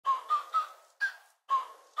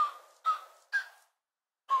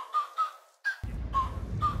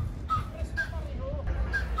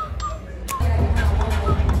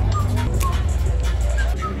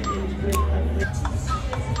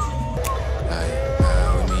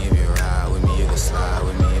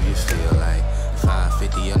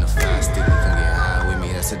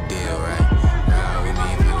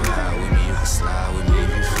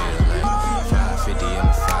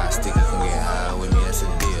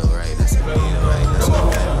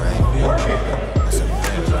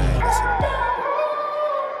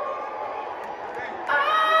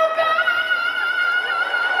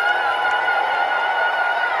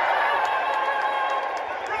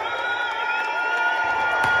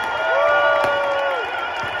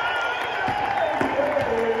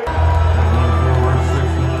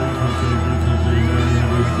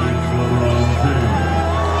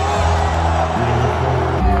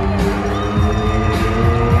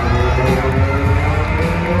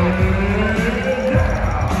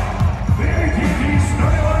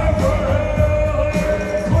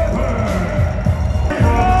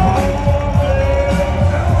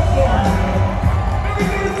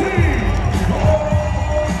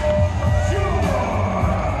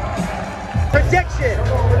Prediction.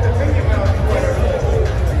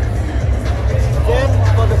 Them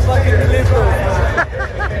motherfucking Clippers.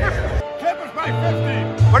 Clippers by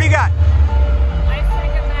 50. What do you got? My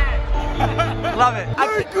second match. Love it.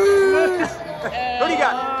 Lakers. Who do you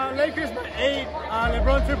got? Lakers by 8.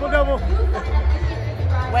 LeBron triple-double.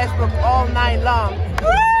 Westbrook all night long.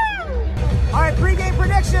 All right, pregame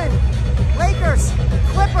prediction. Lakers,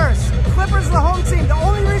 Clippers. Clippers are the home team. The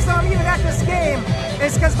only reason I'm even at this game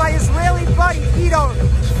is because my Israeli buddy, Ito,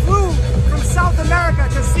 flew from South America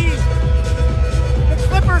to see the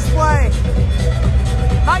Clippers play.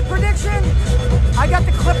 My prediction, I got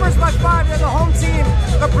the Clippers by 5. They're the home team.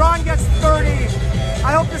 LeBron gets 30.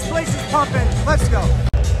 I hope this place is pumping. Let's go.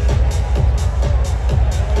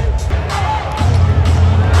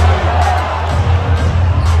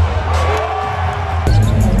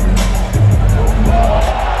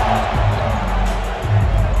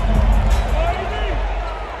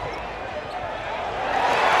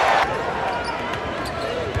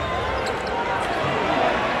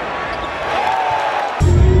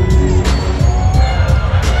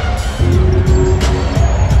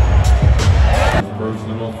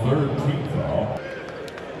 Personal third team foul.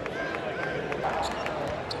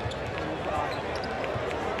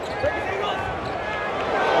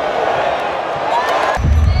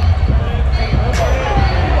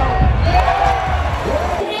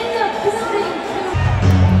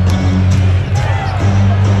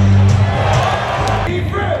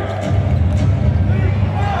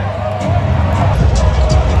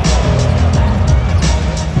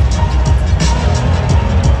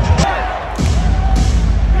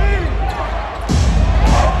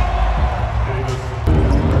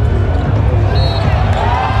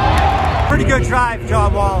 Pretty good drive,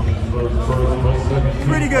 John Wall.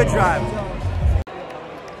 Pretty good drive.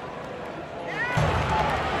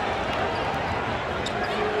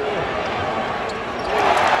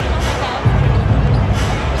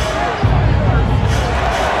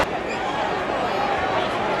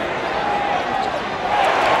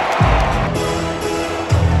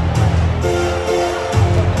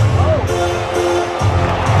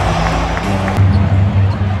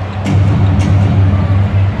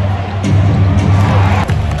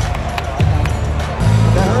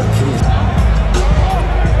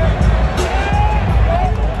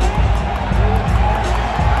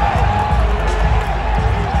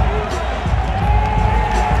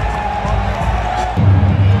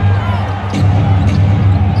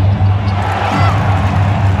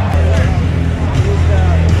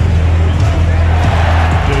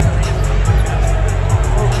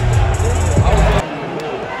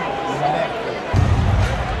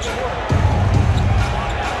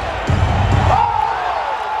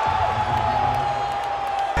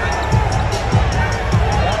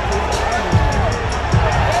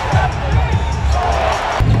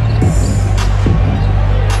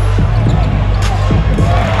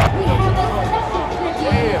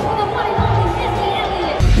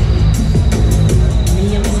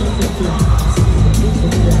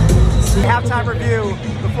 Halftime review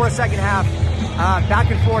before second half.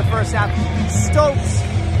 Back and forth first half. Stokes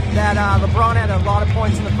that LeBron had a lot of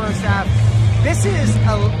points in the first half. This is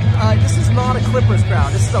not a Clippers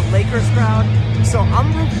crowd. This is a Lakers crowd. So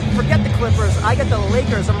forget the Clippers. I get the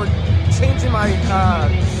Lakers. I'm changing my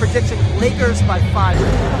prediction. Lakers by 5.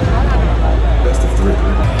 Best of 3.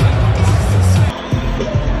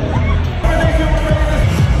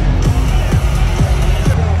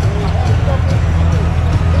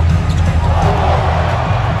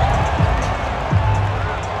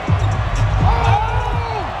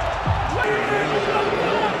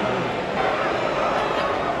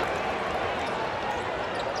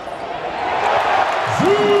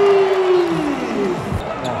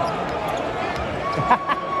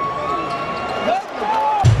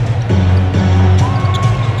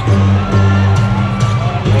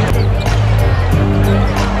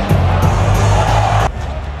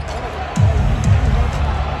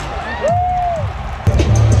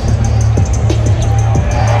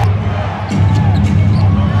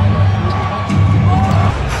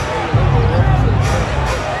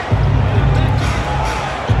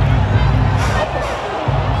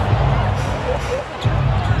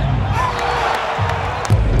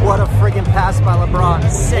 What a friggin' pass by LeBron.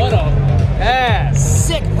 Sick. What a pass.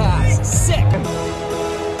 Sick pass. Sick.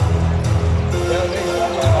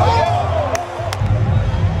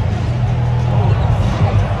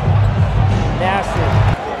 Nasty.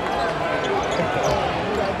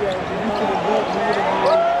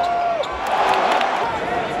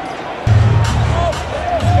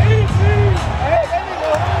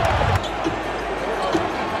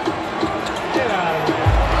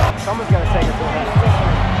 Someone's gonna take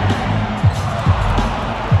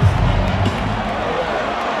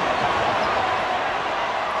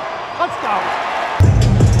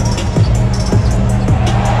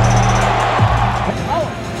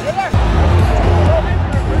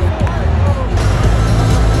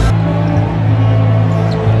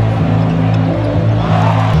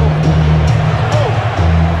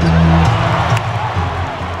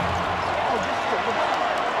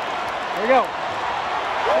go.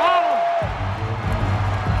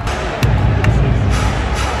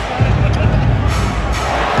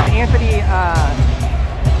 Anthony,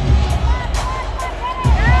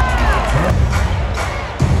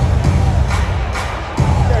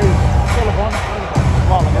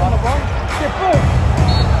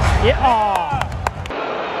 Yeah. Oh.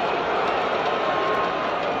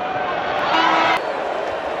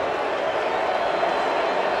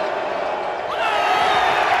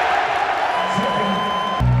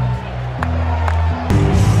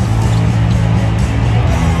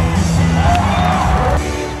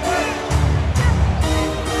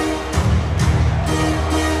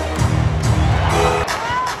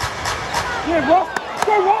 Yeah, Ross.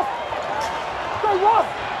 Go, Ross. Go, Ross.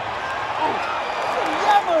 Oh,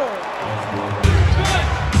 yammer.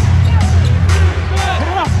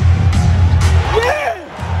 Yeah.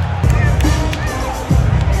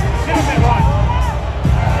 Get him there, right.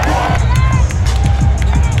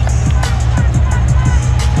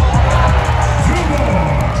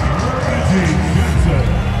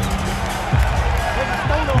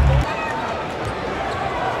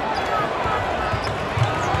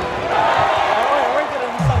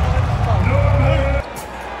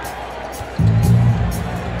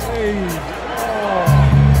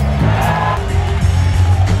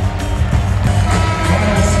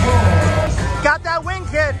 got that win,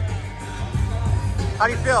 kid. How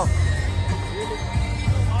do you feel?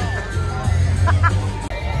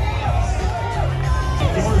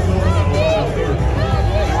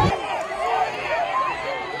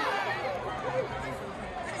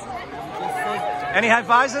 Any high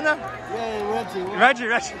fives in there? Yeah, Reggie.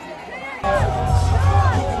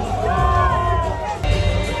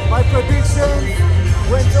 My prediction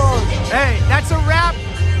went on. Hey, that's a wrap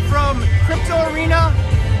from Crypto Arena.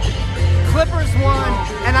 Clippers won,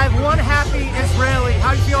 and I have one happy Israeli. How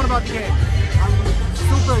are you feeling about the game? I'm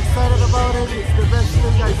super excited about it. It's the best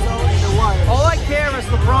thing I saw in a while. All I care is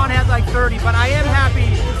LeBron had like 30, but I am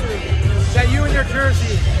happy that you and your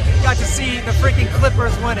jersey got to see the freaking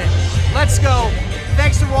Clippers win it. Let's go.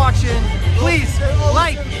 Thanks for watching. Please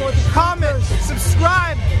like, comment,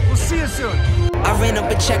 subscribe. We'll see you soon. I ran up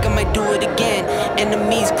a check, I might do it again.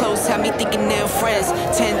 Enemies close, have me thinking they're friends.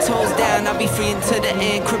 10 toes down, I'll be free until the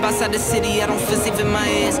end. Crib outside the city, I don't feel safe in my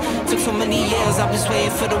hands. Took so many years, I was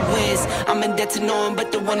waiting for the wins. I'm in debt to no one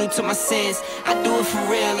but the one who took my sins. I do it for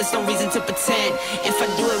real, there's no reason to pretend. If I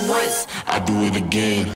do it once, I do it again.